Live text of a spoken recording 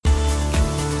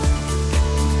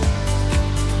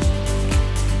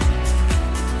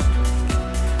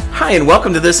Hi, and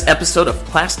welcome to this episode of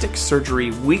Plastic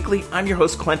Surgery Weekly. I'm your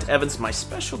host, Clint Evans. My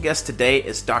special guest today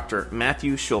is Dr.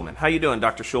 Matthew Schulman. How you doing,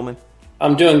 Dr. Schulman?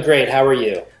 I'm doing great. How are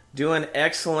you? Doing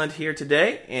excellent here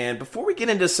today. And before we get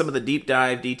into some of the deep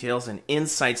dive details and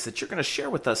insights that you're going to share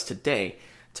with us today,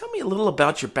 tell me a little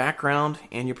about your background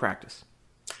and your practice.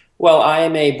 Well, I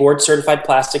am a board-certified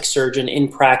plastic surgeon in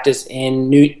practice in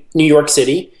New York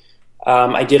City.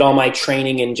 I did all my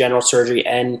training in general surgery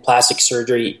and plastic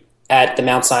surgery at the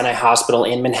Mount Sinai Hospital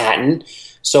in Manhattan.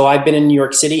 So I've been in New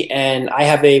York City, and I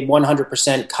have a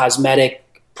 100% cosmetic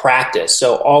practice.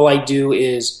 So all I do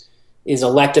is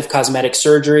elective cosmetic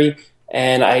surgery,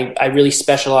 and I really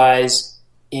specialize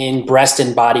in breast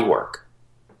and body work.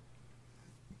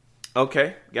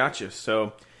 Okay, gotcha.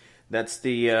 So that's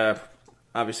the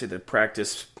obviously the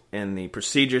practice and the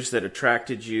procedures that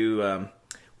attracted you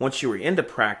once you were into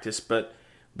practice. But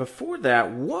before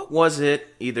that, what was it,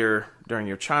 either during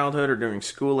your childhood or during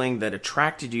schooling, that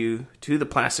attracted you to the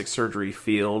plastic surgery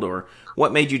field, or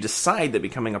what made you decide that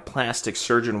becoming a plastic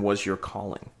surgeon was your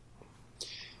calling?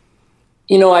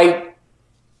 You know, I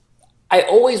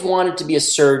always wanted to be a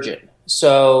surgeon,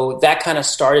 so that kind of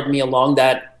started me along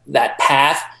that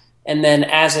path. And then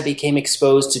as I became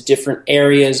exposed to different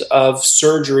areas of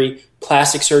surgery,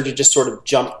 plastic surgery just sort of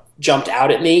jumped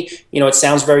out at me. You know, it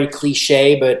sounds very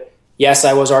cliche, but yes,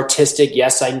 I was artistic.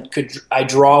 Yes, I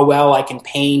draw well. I can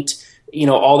paint, you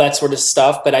know, all that sort of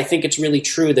stuff. But I think it's really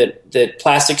true that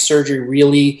plastic surgery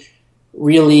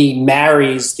really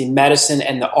marries the medicine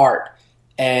and the art.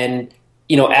 And,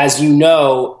 you know, as you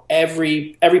know,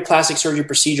 every plastic surgery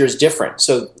procedure is different.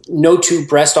 So no two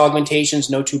breast augmentations,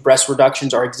 no two breast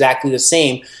reductions are exactly the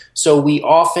same. So we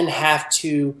often have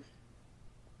to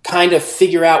kind of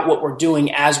figure out what we're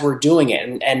doing as we're doing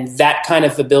it. And that kind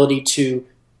of ability to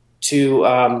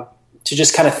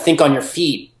just kind of think on your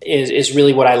feet is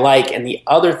really what I like. And the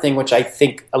other thing, which I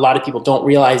think a lot of people don't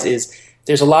realize, is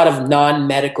there's a lot of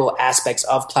non-medical aspects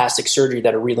of plastic surgery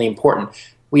that are really important.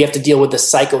 We have to deal with the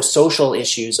psychosocial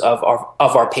issues of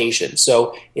our patients.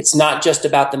 So it's not just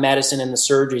about the medicine and the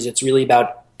surgeries. It's really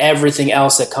about everything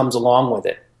else that comes along with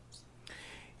it.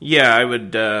 Yeah, I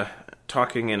would,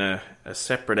 talking in a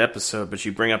separate episode, but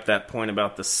you bring up that point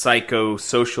about the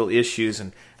psychosocial issues.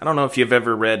 And I don't know if you've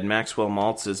ever read Maxwell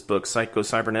Maltz's book,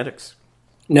 Psycho-Cybernetics.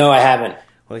 No, I haven't.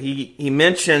 Well, he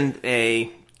mentioned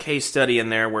a case study in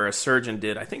there where a surgeon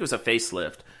did, I think it was a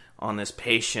facelift on this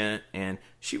patient, and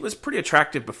she was pretty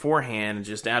attractive beforehand and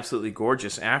just absolutely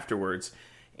gorgeous afterwards.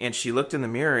 And she looked in the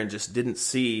mirror and just didn't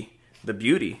see the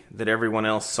beauty that everyone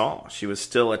else saw. She was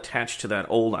still attached to that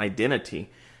old identity.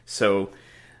 So,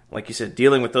 like you said,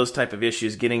 dealing with those type of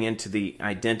issues, getting into the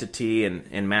identity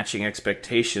and matching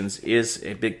expectations is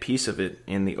a big piece of it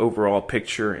in the overall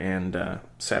picture and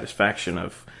satisfaction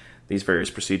of these various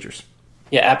procedures.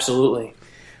 Yeah, absolutely.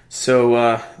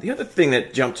 So the other thing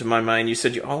that jumped to my mind, you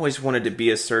said you always wanted to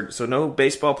be a surgeon. So no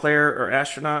baseball player or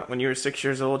astronaut when you were 6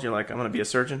 years old? You're like, I'm going to be a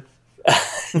surgeon?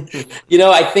 You know,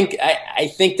 I think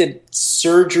that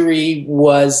surgery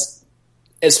was,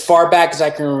 as far back as I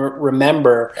can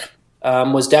remember,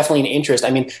 was definitely an interest. I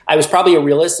mean, I was probably a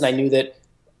realist, and I knew that,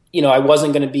 you know, I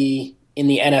wasn't going to be in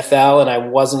the NFL and I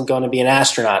wasn't going to be an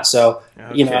astronaut. So,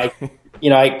 okay.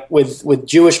 I with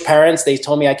Jewish parents, they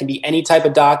told me I can be any type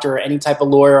of doctor or any type of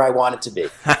lawyer I wanted to be.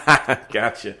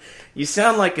 Gotcha. You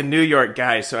sound like a New York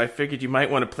guy, so I figured you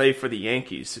might want to play for the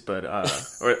Yankees, but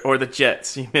or the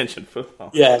Jets. You mentioned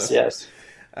football. Yes, so. Yes.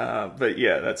 But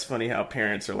yeah, that's funny how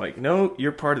parents are like, no,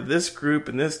 you're part of this group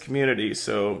in this community,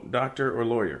 so doctor or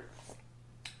lawyer.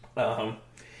 Now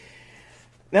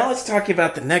let's talk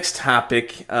about the next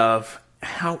topic of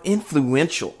how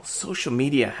influential social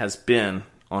media has been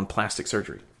on plastic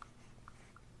surgery.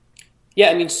 Yeah,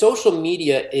 I mean, social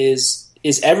media is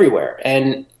everywhere.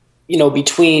 And, you know,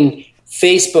 between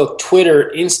Facebook,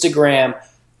 Twitter, Instagram,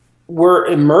 we're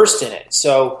immersed in it.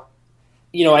 So,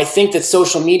 you know, I think that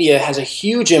social media has a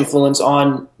huge influence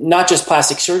on not just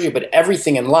plastic surgery, but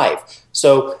everything in life.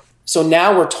 So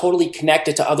now we're totally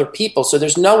connected to other people. So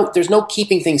there's no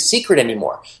keeping things secret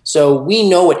anymore. So we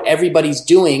know what everybody's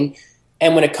doing.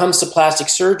 And when it comes to plastic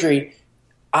surgery,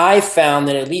 I found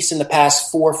that at least in the past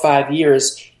 4 or 5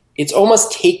 years, it's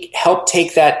almost helped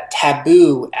take that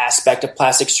taboo aspect of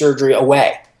plastic surgery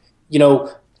away. You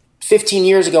know, 15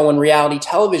 years ago when reality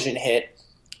television hit,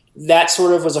 that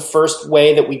sort of was a first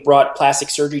way that we brought plastic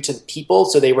surgery to the people,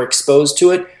 so they were exposed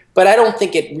to it. But I don't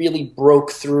think it really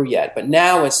broke through yet. But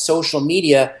now with social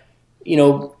media, you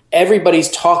know,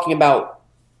 everybody's talking about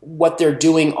what they're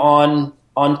doing on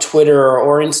Twitter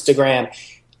or Instagram.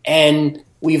 And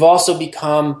we've also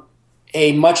become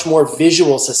a much more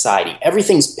visual society.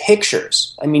 Everything's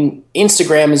pictures. I mean,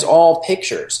 Instagram is all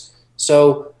pictures.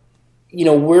 So,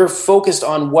 we're focused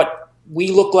on what we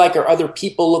look like or other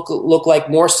people look like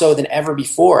more so than ever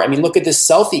before. I mean, look at this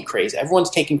selfie craze. Everyone's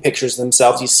taking pictures of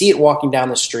themselves. You see it walking down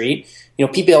the street.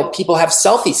 People have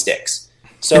selfie sticks.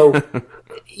 So,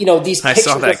 these pictures I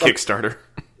saw that Kickstarter.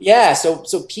 Yeah,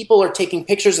 so people are taking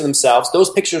pictures of themselves. Those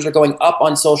pictures are going up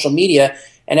on social media,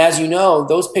 and as you know,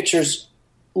 those pictures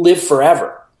live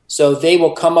forever. So they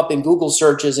will come up in Google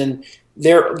searches, and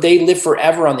they live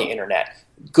forever on the internet,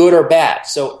 good or bad.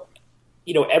 So,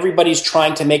 everybody's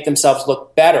trying to make themselves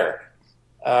look better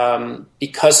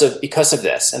because of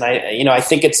this. And I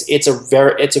think it's a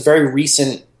very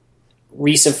recent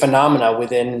phenomena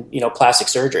within plastic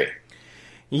surgery.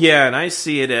 Yeah, and I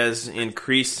see it as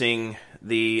increasing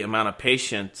the amount of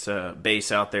patient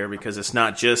base out there, because it's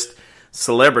not just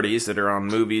celebrities that are on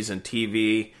movies and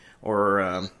TV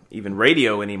or even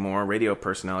radio anymore. Radio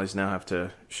personalities now have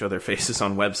to show their faces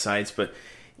on websites, but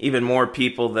even more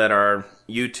people that are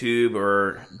YouTube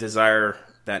or desire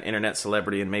that internet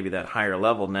celebrity and maybe that higher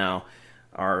level now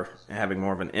are having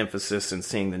more of an emphasis and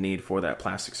seeing the need for that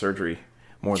plastic surgery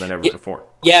more than ever before.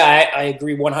 Yeah, I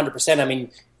agree 100%. I mean,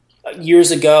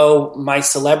 years ago, my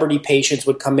celebrity patients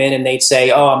would come in and they'd say,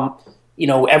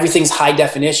 everything's high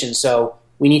definition, so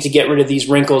we need to get rid of these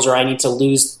wrinkles, or I need to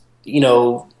lose,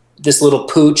 this little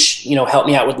pooch, help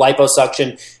me out with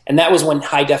liposuction. And that was when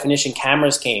high definition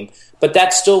cameras came. But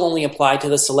that still only applied to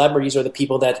the celebrities or the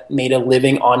people that made a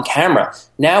living on camera.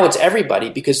 Now it's everybody,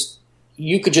 because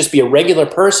you could just be a regular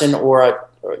person or a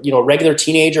regular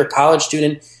teenager, college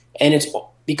student, and it's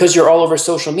because you're all over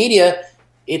social media,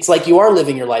 it's like you are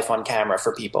living your life on camera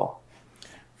for people.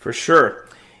 For sure.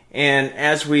 And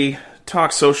as we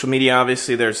talk social media,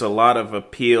 obviously there's a lot of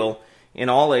appeal in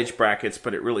all age brackets,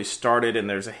 but it really started, and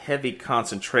there's a heavy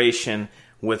concentration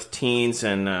with teens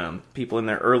and people in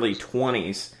their early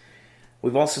 20s.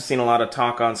 We've also seen a lot of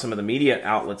talk on some of the media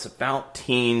outlets about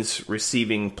teens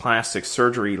receiving plastic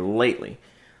surgery lately.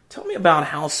 Tell me about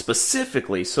how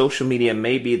specifically social media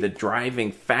may be the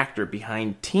driving factor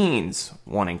behind teens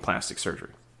wanting plastic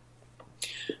surgery.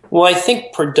 Well, I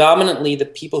think predominantly the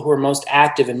people who are most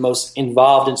active and most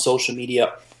involved in social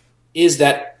media is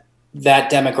that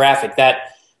demographic,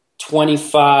 that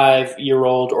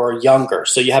 25-year-old or younger.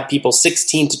 So you have people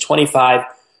 16 to 25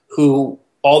 who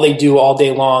all they do all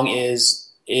day long is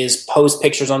post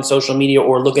pictures on social media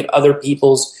or look at other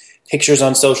people's pictures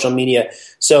on social media.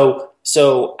 So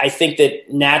I think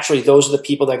that naturally those are the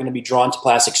people that are going to be drawn to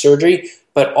plastic surgery,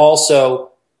 but also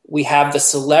we have the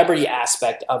celebrity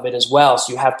aspect of it as well.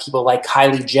 So you have people like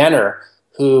Kylie Jenner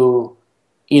who,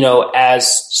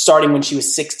 as starting when she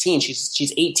was 16,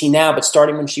 she's 18 now, but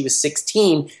starting when she was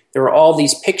 16, there were all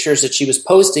these pictures that she was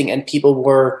posting, and people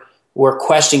were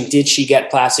questioning, did she get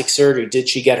plastic surgery? Did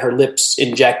she get her lips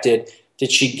injected?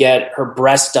 Did she get her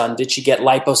breasts done? Did she get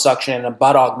liposuction and a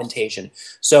butt augmentation?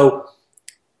 So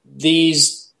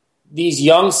these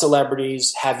young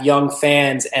celebrities have young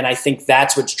fans, and I think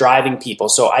that's what's driving people.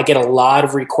 So I get a lot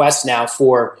of requests now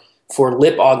for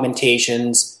lip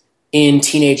augmentations in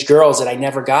teenage girls that I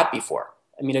never got before.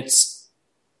 I mean, it's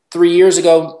 3 years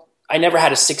ago, I never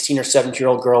had a 16 or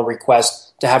 17-year-old girl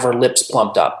request to have her lips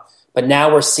plumped up. But now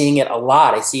we're seeing it a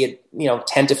lot. I see it,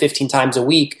 10 to 15 times a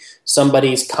week.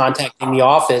 Somebody's contacting the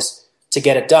office to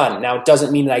get it done. Now, it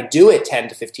doesn't mean that I do it 10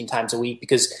 to 15 times a week,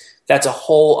 because that's a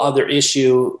whole other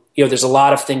issue. There's a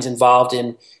lot of things involved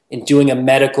in doing a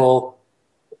medical,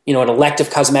 an elective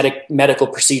cosmetic medical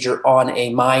procedure on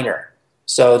a minor.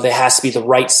 So there has to be the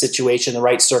right situation, the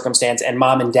right circumstance, and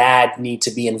mom and dad need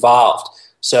to be involved.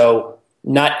 So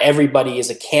not everybody is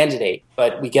a candidate,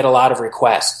 but we get a lot of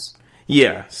requests.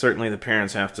 Yeah, certainly the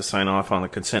parents have to sign off on the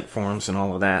consent forms and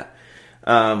all of that.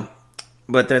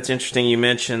 But that's interesting. You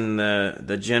mentioned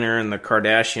the Jenner and the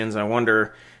Kardashians. I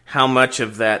wonder how much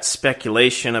of that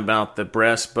speculation about the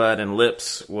breast, butt, and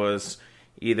lips was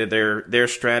either their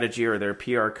strategy or their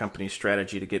PR company's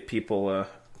strategy to get people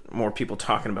more people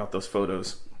talking about those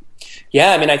photos.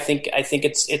 Yeah, I mean, I think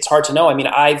it's hard to know. I mean,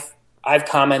 I've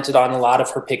commented on a lot of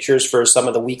her pictures for some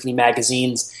of the weekly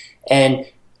magazines, and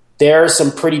there are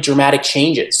some pretty dramatic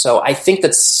changes. So I think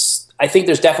there's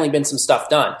definitely been some stuff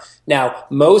done. Now,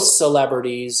 most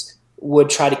celebrities would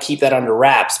try to keep that under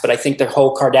wraps, but I think the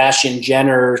whole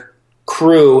Kardashian-Jenner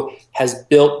crew has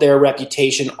built their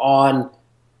reputation on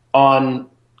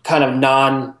kind of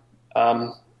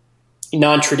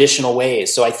non-traditional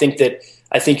ways. So I think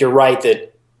you're right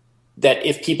that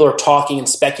if people are talking and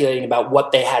speculating about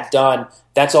what they had done,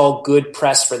 that's all good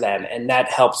press for them, and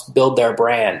that helps build their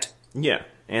brand. Yeah,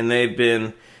 and they've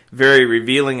been very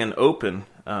revealing and open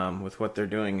with what they're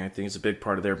doing. I think it's a big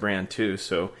part of their brand too.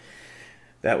 So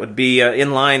that would be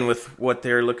in line with what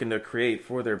they're looking to create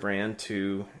for their brand,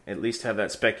 to at least have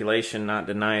that speculation, not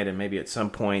deny it, and maybe at some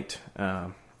point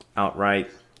outright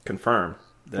confirm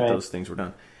that those things were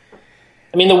done.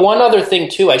 I mean, the one other thing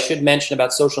too I should mention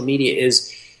about social media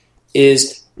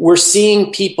is we're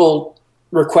seeing people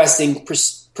requesting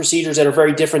procedures that are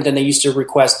very different than they used to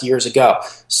request years ago.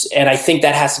 And I think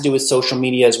that has to do with social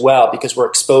media as well, because we're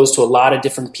exposed to a lot of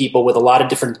different people with a lot of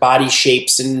different body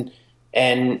shapes and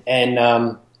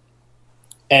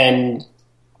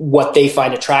what they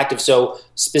find attractive. So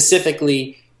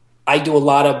specifically, I do a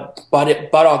lot of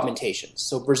butt augmentations,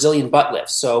 so Brazilian butt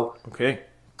lifts. So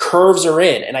curves are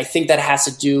in, and I think that has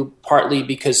to do partly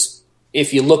because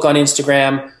if you look on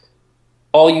Instagram,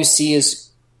 all you see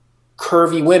is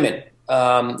curvy women,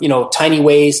 tiny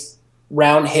waist,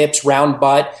 round hips, round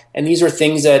butt. And these are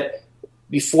things that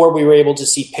before we were able to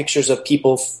see pictures of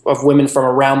of women from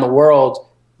around the world,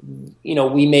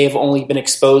 we may have only been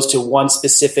exposed to one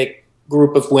specific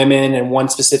group of women and one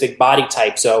specific body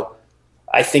type. So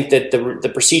I think that the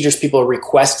procedures people are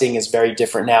requesting is very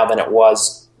different now than it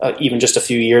was even just a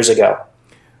few years ago.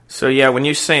 So yeah, when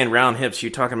you're saying round hips,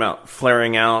 you're talking about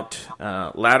flaring out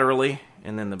laterally,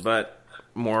 and then the butt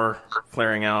more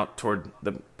flaring out toward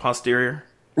the posterior.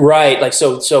 Right, like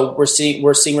so we're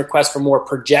seeing requests for more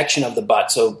projection of the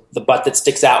butt, so the butt that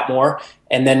sticks out more,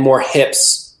 and then more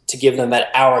hips to give them that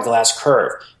hourglass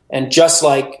curve. And just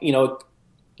like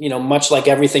much like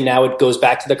everything now, it goes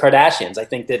back to the Kardashians. I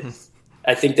think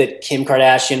that Kim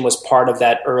Kardashian was part of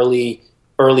that early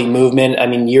movement. I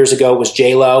mean, years ago it was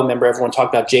J-Lo. Remember, everyone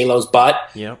talked about J-Lo's butt.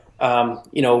 Yep.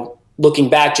 Looking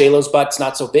back, J-Lo's butt's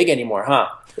not so big anymore, huh?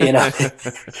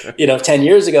 10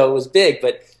 years ago it was big,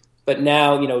 but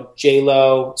now,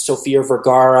 J-Lo, Sofia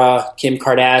Vergara, Kim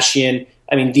Kardashian.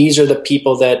 I mean, these are the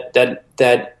people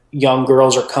that young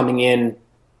girls are coming in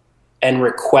and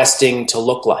requesting to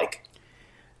look like.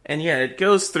 And yeah, it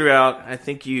goes throughout, I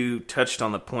think you touched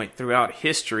on the point, throughout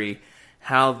history,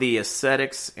 how the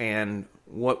aesthetics and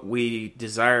what we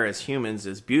desire as humans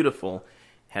as beautiful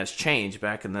has changed.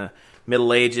 Back in the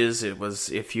Middle Ages, it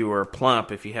was if you were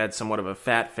plump, if you had somewhat of a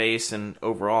fat face and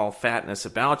overall fatness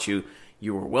about you,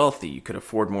 you were wealthy. You could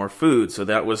afford more food, so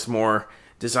that was more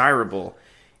desirable.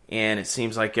 And it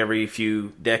seems like every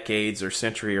few decades or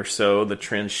century or so, the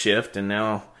trends shift, and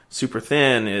now super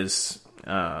thin is,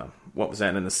 what was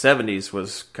that in the 70s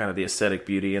was kind of the aesthetic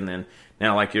beauty, and then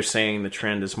now, like you're saying, the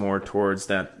trend is more towards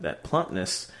that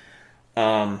plumpness.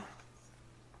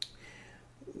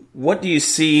 What do you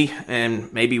see,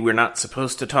 and maybe we're not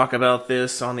supposed to talk about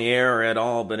this on the air or at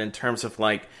all, but in terms of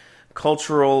like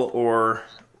cultural or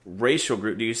racial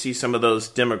group, do you see some of those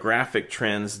demographic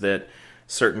trends that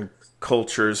certain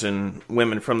cultures and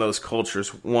women from those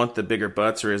cultures want the bigger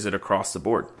butts, or is it across the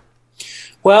board?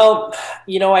 Well,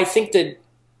 I think the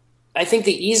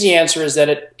easy answer is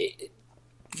that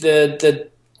the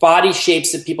body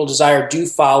shapes that people desire do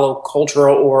follow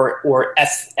cultural or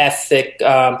ethnic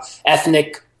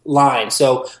lines.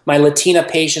 So my Latina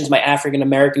patients, my African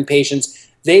American patients,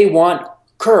 they want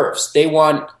curves. They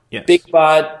want big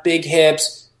butt, big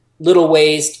hips, little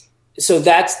waist. So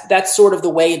that's sort of the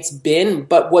way it's been.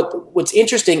 But what's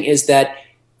interesting is that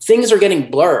things are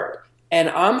getting blurred, and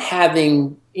I'm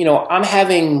having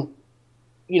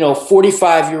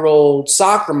 45-year-old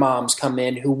soccer moms come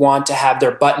in who want to have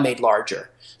their butt made larger.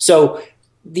 So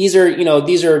these are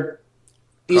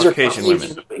Caucasian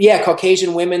women. Yeah,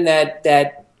 Caucasian women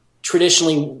that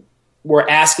traditionally were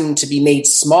asking to be made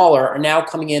smaller are now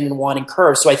coming in and wanting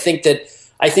curves. So I think that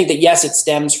yes, it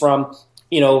stems from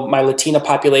my Latina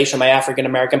population, my African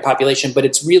American population, but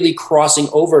it's really crossing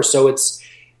over. So it's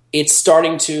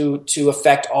starting to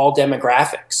affect all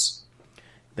demographics.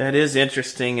 That is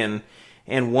interesting,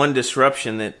 and one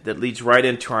disruption that leads right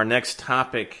into our next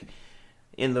topic.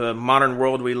 In the modern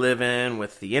world we live in,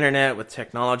 with the internet, with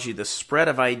technology, the spread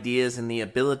of ideas and the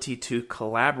ability to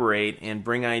collaborate and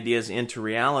bring ideas into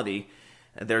reality,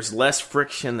 there's less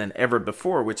friction than ever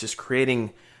before, which is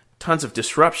creating tons of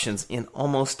disruptions in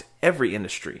almost every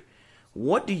industry.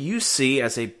 What do you see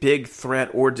as a big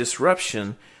threat or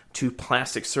disruption to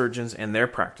plastic surgeons and their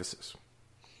practices?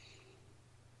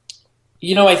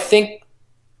 I think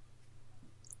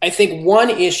one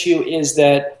issue is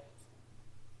that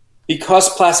because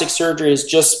plastic surgery has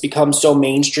just become so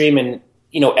mainstream and,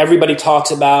 everybody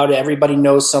talks about it, everybody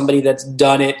knows somebody that's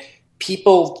done it,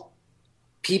 people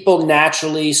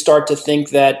naturally start to think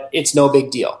that it's no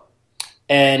big deal.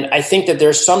 And I think that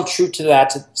there's some truth to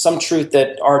that, some truth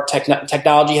that our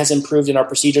technology has improved and our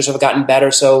procedures have gotten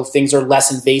better, so things are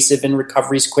less invasive and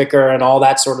recovery's quicker and all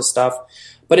that sort of stuff.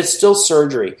 but it's still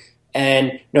surgery.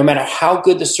 And no matter how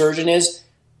good the surgeon is,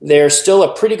 there's still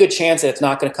a pretty good chance that it's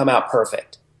not going to come out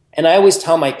perfect. And I always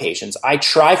tell my patients, I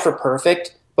try for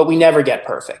perfect, but we never get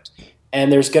perfect.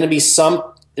 And there's going to be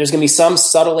some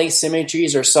subtle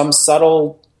asymmetries or some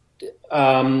subtle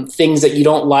things that you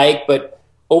don't like, but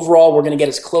overall we're going to get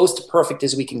as close to perfect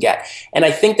as we can get. And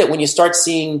I think that when you start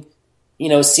seeing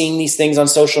these things on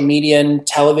social media and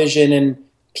television, and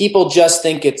people just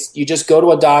think you just go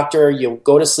to a doctor, you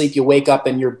go to sleep, you wake up,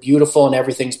 and you're beautiful and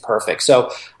everything's perfect. So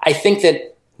I think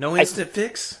that no instant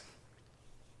fix.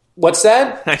 What's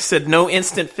that? I said no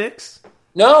instant fix.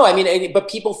 No, I mean, but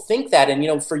people think that,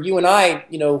 and for you and I,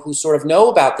 who sort of know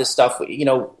about this stuff,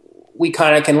 we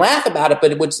kind of can laugh about it.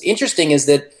 But what's interesting is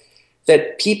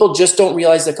that people just don't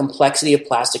realize the complexity of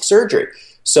plastic surgery.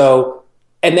 So,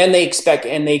 and then they expect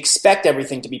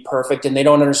everything to be perfect, and they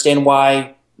don't understand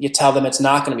why you tell them it's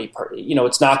not going to be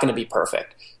it's not going to be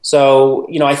perfect. So,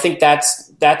 I think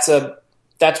that's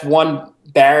one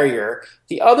barrier.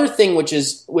 The other thing, which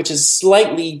is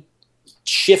slightly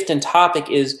shift in topic,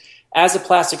 is as a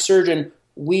plastic surgeon,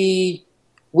 we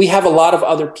have a lot of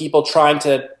other people trying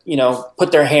to,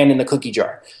 put their hand in the cookie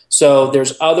jar. So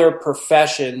there's other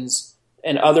professions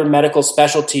and other medical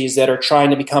specialties that are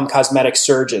trying to become cosmetic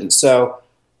surgeons. So,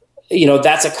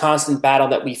 that's a constant battle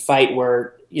that we fight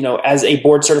where, as a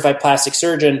board certified plastic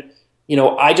surgeon,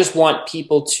 I just want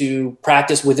people to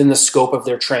practice within the scope of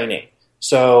their training.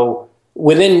 So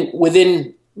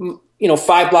within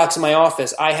 5 blocks of my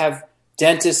office, I have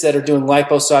dentists that are doing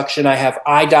liposuction. I have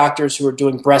eye doctors who are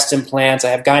doing breast implants. I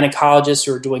have gynecologists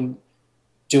who are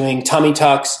doing tummy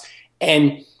tucks.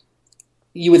 And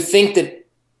you would think that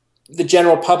the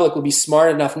general public would be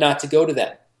smart enough not to go to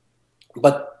them.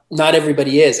 But not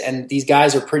everybody is, and these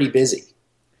guys are pretty busy.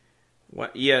 Well,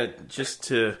 yeah, just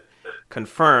to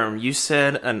confirm, you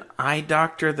said an eye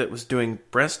doctor that was doing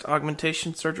breast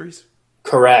augmentation surgeries?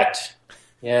 Correct.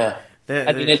 Yeah.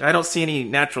 I don't see any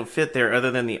natural fit there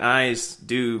other than the eyes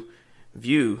do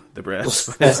view the breast.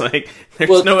 It's like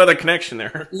there's no other connection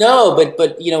there. No, but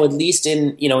at least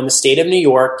in the state of New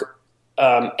York,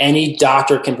 any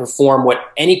doctor can perform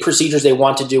any procedures they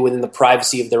want to do within the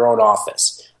privacy of their own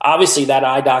office. Obviously, that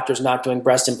eye doctor is not doing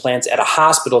breast implants at a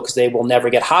hospital because they will never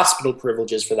get hospital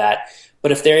privileges for that.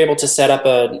 But if they're able to set up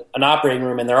an operating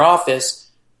room in their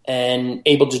office and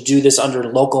able to do this under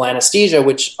local anesthesia,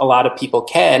 which a lot of people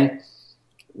can,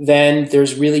 then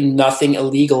there's really nothing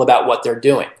illegal about what they're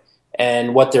doing.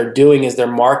 And what they're doing is they're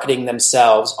marketing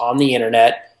themselves on the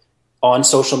internet, on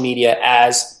social media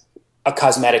as a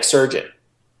cosmetic surgeon,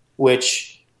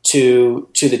 which to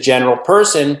the general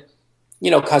person,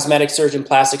 cosmetic surgeon,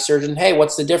 plastic surgeon, hey,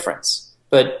 what's the difference?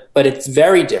 But it's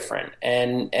very different.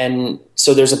 And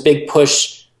so there's a big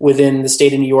push within the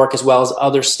state of New York as well as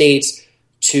other states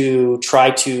to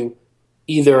try to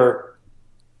either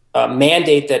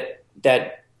mandate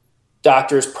that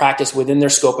doctors practice within their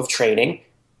scope of training,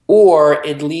 or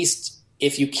at least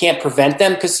if you can't prevent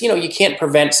them, because you can't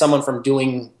prevent someone from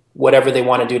doing whatever they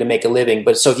want to do to make a living.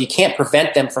 But so if you can't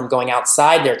prevent them from going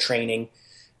outside their training,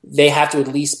 they have to at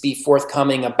least be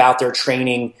forthcoming about their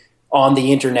training on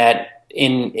the internet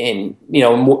in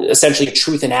essentially a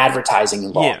truth in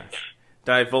advertising law. Yeah.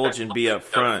 Divulge and be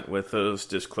upfront with those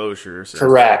disclosures.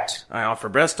 Correct. I offer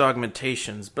breast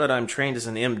augmentations, but I'm trained as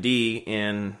an MD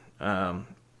in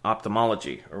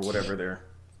ophthalmology or whatever they're.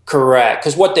 Correct,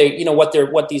 because what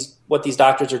these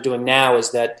doctors are doing now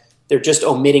is that they're just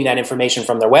omitting that information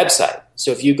from their website.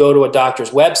 So if you go to a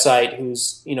doctor's website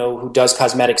who does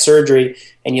cosmetic surgery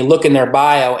and you look in their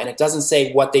bio and it doesn't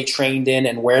say what they trained in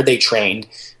and where they trained,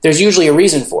 there's usually a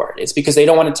reason for it. It's because they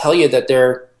don't want to tell you that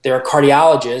they're a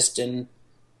cardiologist and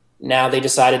now they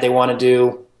decided they want to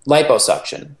do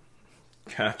liposuction.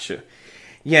 Gotcha.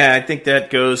 Yeah, I think that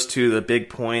goes to the big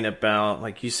point about,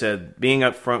 like you said, being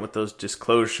upfront with those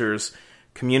disclosures,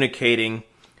 communicating,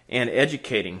 and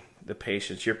educating the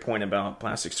patients. Your point about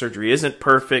plastic surgery isn't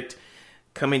perfect,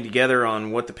 coming together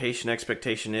on what the patient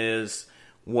expectation is,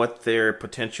 what their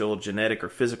potential genetic or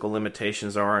physical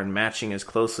limitations are, and matching as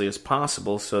closely as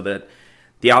possible so that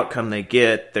the outcome they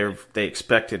get, they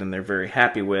expect it and they're very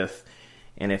happy with.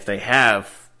 And if they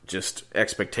have just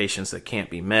expectations that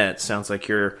can't be met, sounds like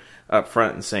you're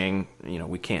upfront and saying,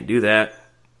 we can't do that.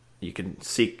 You can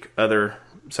seek other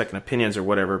second opinions or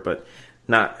whatever, but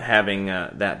not having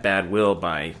that bad will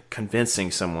by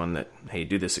convincing someone that, hey,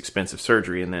 do this expensive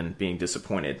surgery and then being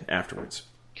disappointed afterwards.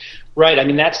 Right. I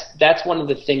mean, that's one of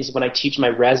the things when I teach my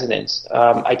residents.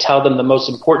 I tell them the most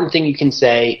important thing you can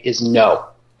say is no.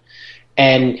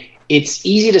 And it's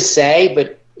easy to say,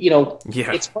 but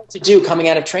Yeah. it's hard to do coming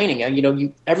out of training.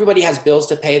 Everybody has bills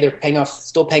to pay. They're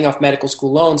still paying off medical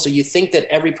school loans. So you think that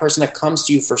every person that comes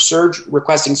to you for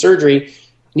requesting surgery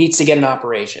needs to get an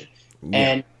operation. Yeah.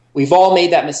 And we've all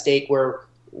made that mistake where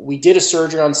we did a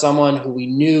surgery on someone who we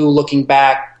knew, looking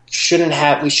back, we shouldn't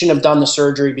have done the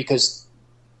surgery because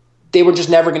they were just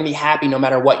never going to be happy no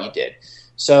matter what you did.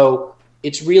 So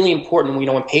it's really important,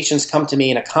 when patients come to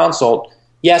me in a consult,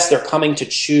 yes, they're coming to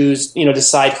choose,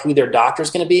 decide who their doctor is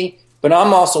going to be, but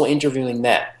I'm also interviewing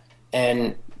them.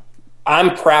 And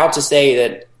I'm proud to say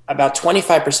that about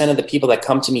 25% of the people that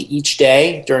come to me each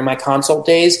day during my consult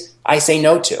days, I say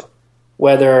no to.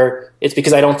 Whether it's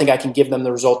because I don't think I can give them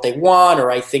the result they want,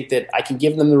 or I think that I can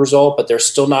give them the result, but they're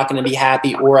still not going to be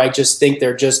happy, or I just think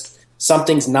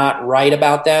something's not right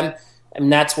about them.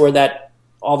 And that's where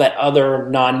all that other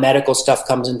non-medical stuff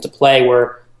comes into play,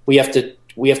 where we have to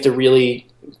really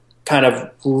kind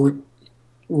of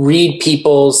read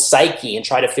people's psyche and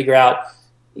try to figure out,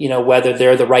 whether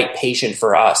they're the right patient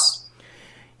for us.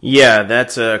 Yeah,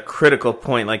 that's a critical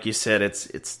point. Like you said,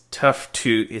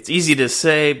 it's easy to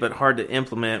say, but hard to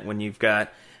implement when you've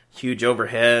got huge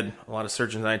overhead. A lot of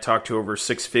surgeons I talk to over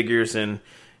 6 figures in,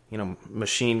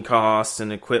 machine costs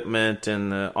and equipment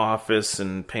and the office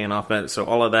and paying off that. So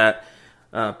all of that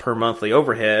per monthly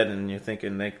overhead, and you're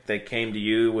thinking they came to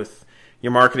you with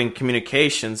your marketing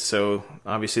communications. So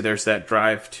obviously there's that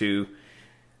drive to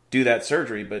do that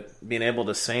surgery, but being able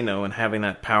to say no and having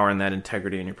that power and that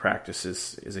integrity in your practice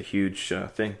is a huge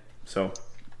thing. So,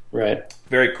 right,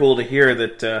 very cool to hear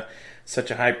that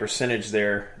such a high percentage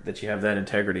there that you have that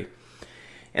integrity.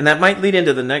 And that might lead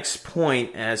into the next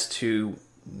point as to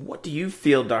what do you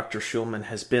feel, Dr. Shulman,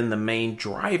 has been the main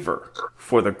driver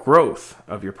for the growth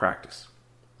of your practice?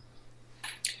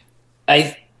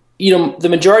 The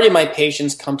majority of my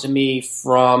patients come to me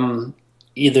from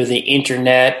either the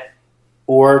internet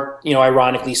or,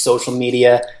 ironically, social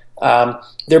media.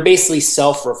 They're basically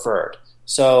self-referred.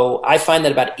 So I find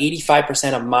that about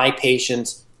 85% of my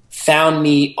patients found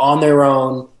me on their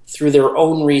own through their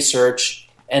own research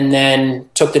and then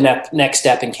took the next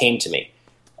step and came to me.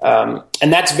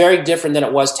 And that's very different than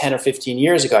it was 10 or 15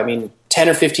 years ago. I mean, 10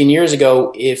 or 15 years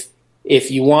ago,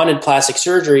 if you wanted plastic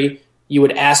surgery, you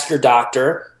would ask your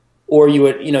doctor, or you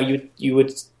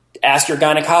would ask your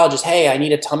gynecologist, hey, I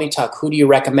need a tummy tuck. Who do you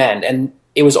recommend? And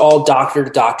it was all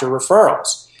doctor-to-doctor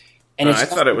referrals. And I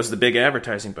thought it was the big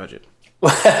advertising budget.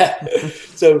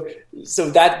 So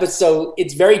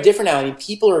it's very different now. I mean,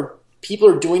 people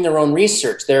are doing their own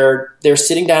research. They're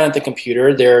sitting down at the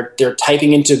computer. They're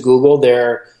typing into Google.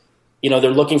 They're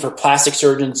looking for plastic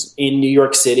surgeons in New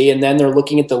York City, and then they're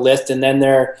looking at the list, and then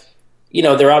they're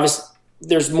obviously,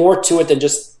 there's more to it than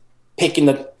just picking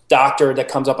the doctor that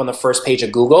comes up on the first page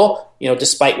of Google,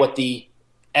 despite what the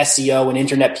SEO and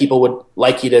internet people would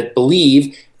like you to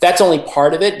believe. That's only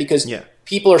part of it, because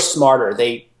people are smarter.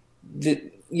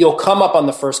 You'll come up on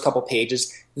the first couple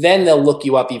pages, then they'll look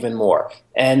you up even more,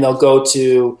 and they'll go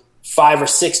to 5 or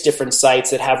 6 different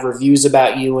sites that have reviews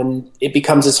about you, and it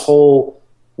becomes this whole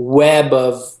web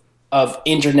of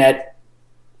internet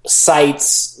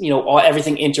sites,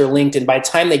 everything interlinked. And by the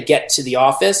time they get to the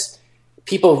office,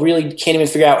 people really can't even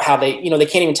figure out how they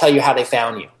can't even tell you how they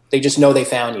found you. They just know they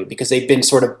found you because they've been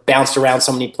sort of bounced around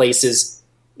so many places,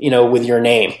 with your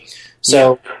name.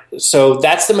 So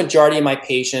that's the majority of my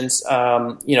patients.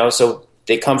 So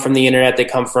they come from the internet, they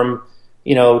come from,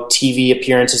 TV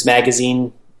appearances,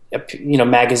 magazine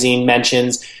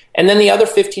mentions. And then the other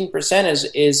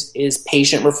 15% is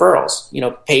patient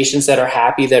referrals, patients that are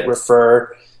happy that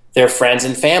refer their friends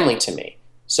and family to me.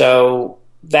 So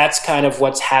that's kind of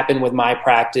what's happened with my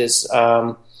practice.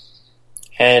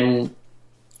 And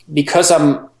because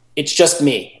it's just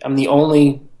me.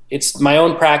 It's my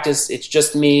own practice. It's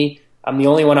just me. I'm the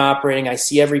only one operating. I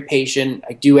see every patient.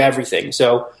 I do everything.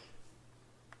 So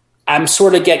I'm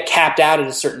sort of get capped out at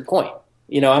a certain point.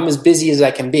 I'm as busy as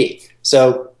I can be.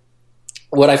 So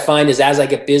what I find is, as I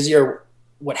get busier,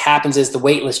 what happens is the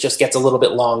wait list just gets a little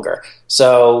bit longer.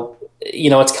 So,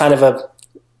 it's kind of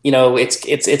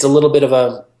it's a little bit of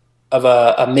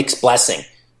a mixed blessing.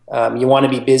 You want to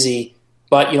be busy,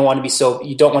 but you don't want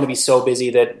to be so busy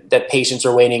that patients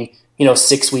are waiting,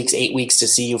 6 weeks, 8 weeks to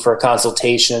see you for a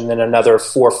consultation, and then another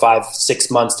 4, 5,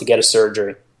 6 months to get a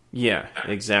surgery. Yeah,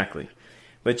 exactly.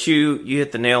 But you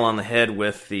hit the nail on the head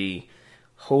with the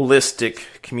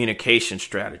holistic communication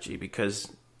strategy,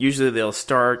 because usually they'll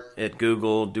start at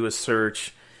Google, do a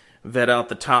search, vet out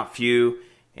the top few,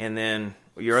 and then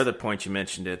your other point you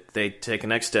mentioned they take a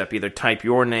next step, either type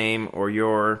your name or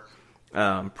your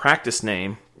practice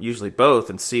name, usually both,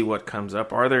 and see what comes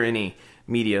up. Are there any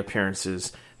media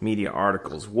appearances media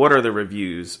articles? What are the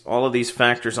reviews? All of these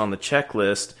factors on the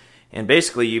checklist. And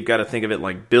basically, you've got to think of it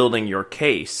like building your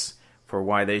case for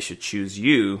why they should choose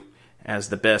you as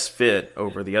the best fit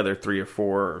over the other 3 or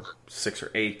 4 or 6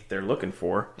 or 8 they're looking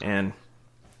for, and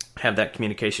have that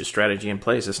communication strategy in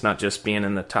place. It's not just being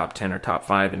in the top 10 or top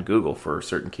 5 in Google for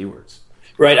certain keywords.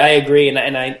 Right, I agree.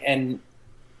 And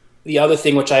the other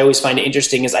thing which I always find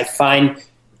interesting is I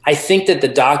think that the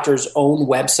doctor's own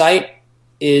website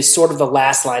is sort of the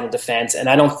last line of defense. And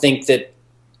I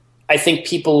think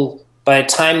people, by the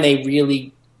time they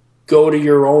really go to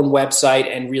your own website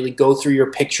and really go through your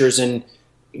pictures and,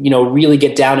 really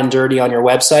get down and dirty on your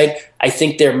website, I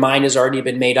think their mind has already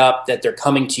been made up that they're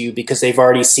coming to you because they've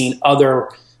already seen other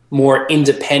more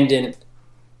independent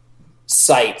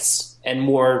sites and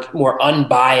more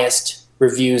unbiased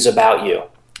reviews about you.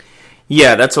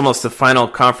 Yeah, that's almost the final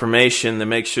confirmation to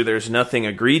make sure there's nothing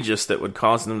egregious that would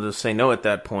cause them to say no at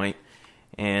that point.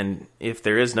 And if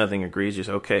there is nothing egregious,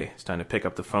 okay, it's time to pick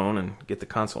up the phone and get the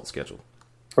consult scheduled.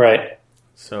 Right.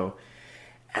 So,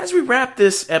 as we wrap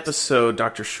this episode,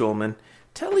 Dr. Shulman,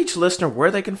 tell each listener where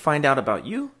they can find out about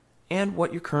you and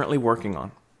what you're currently working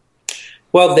on.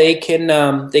 Well, they can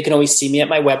always see me at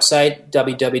my website,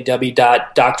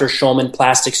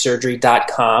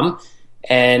 www.drshulmanplasticsurgery.com.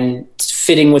 And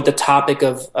fitting with the topic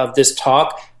of this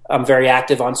talk, I'm very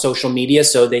active on social media,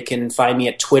 so they can find me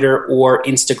at Twitter or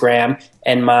Instagram.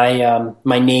 And my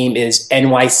name is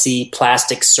NYC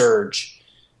Plastic Surge.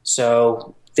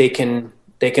 So they can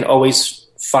always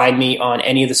find me on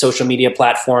any of the social media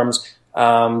platforms.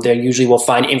 They usually will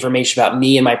find information about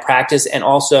me and my practice. And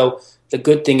also, the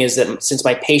good thing is that since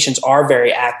my patients are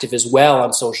very active as well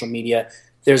on social media,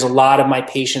 there's a lot of my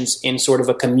patients in sort of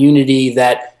a community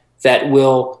that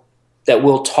will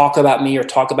talk about me or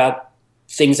talk about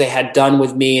things they had done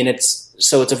with me, and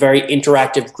it's a very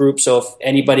interactive group. So if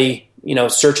anybody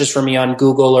searches for me on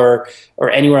Google or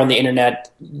anywhere on the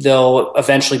internet, they'll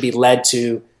eventually be led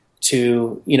to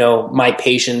my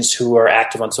patients who are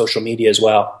active on social media as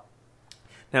well.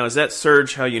 Now, is that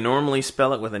Surge how you normally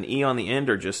spell it, with an E on the end,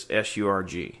 or just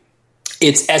SURG?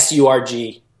 It's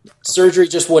SURG. Surgery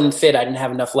just wouldn't fit. I didn't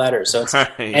have enough letters. So it's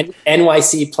right.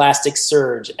 NYC Plastic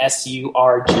Surge,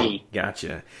 SURG.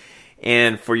 Gotcha.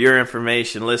 And for your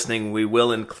information listening, we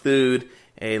will include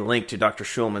a link to Dr.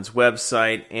 Shulman's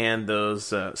website and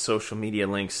those social media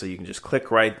links, so you can just click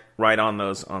right on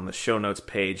those on the show notes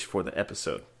page for the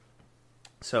episode.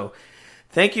 So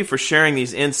thank you for sharing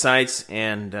these insights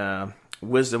and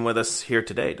wisdom with us here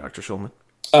today, Dr. Shulman.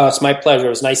 It's my pleasure. It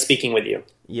was nice speaking with you.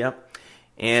 Yep.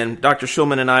 And Dr.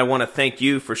 Shulman and I want to thank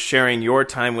you for sharing your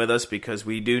time with us, because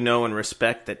we do know and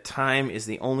respect that time is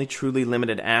the only truly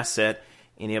limited asset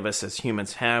any of us as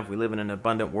humans have. We live in an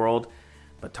abundant world,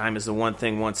 but time is the one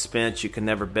thing once spent you can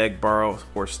never beg, borrow,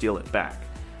 or steal it back.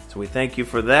 So we thank you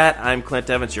for that. I'm Clint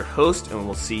Evans, your host, and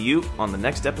we'll see you on the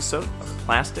next episode of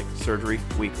Plastic Surgery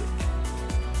Weekly.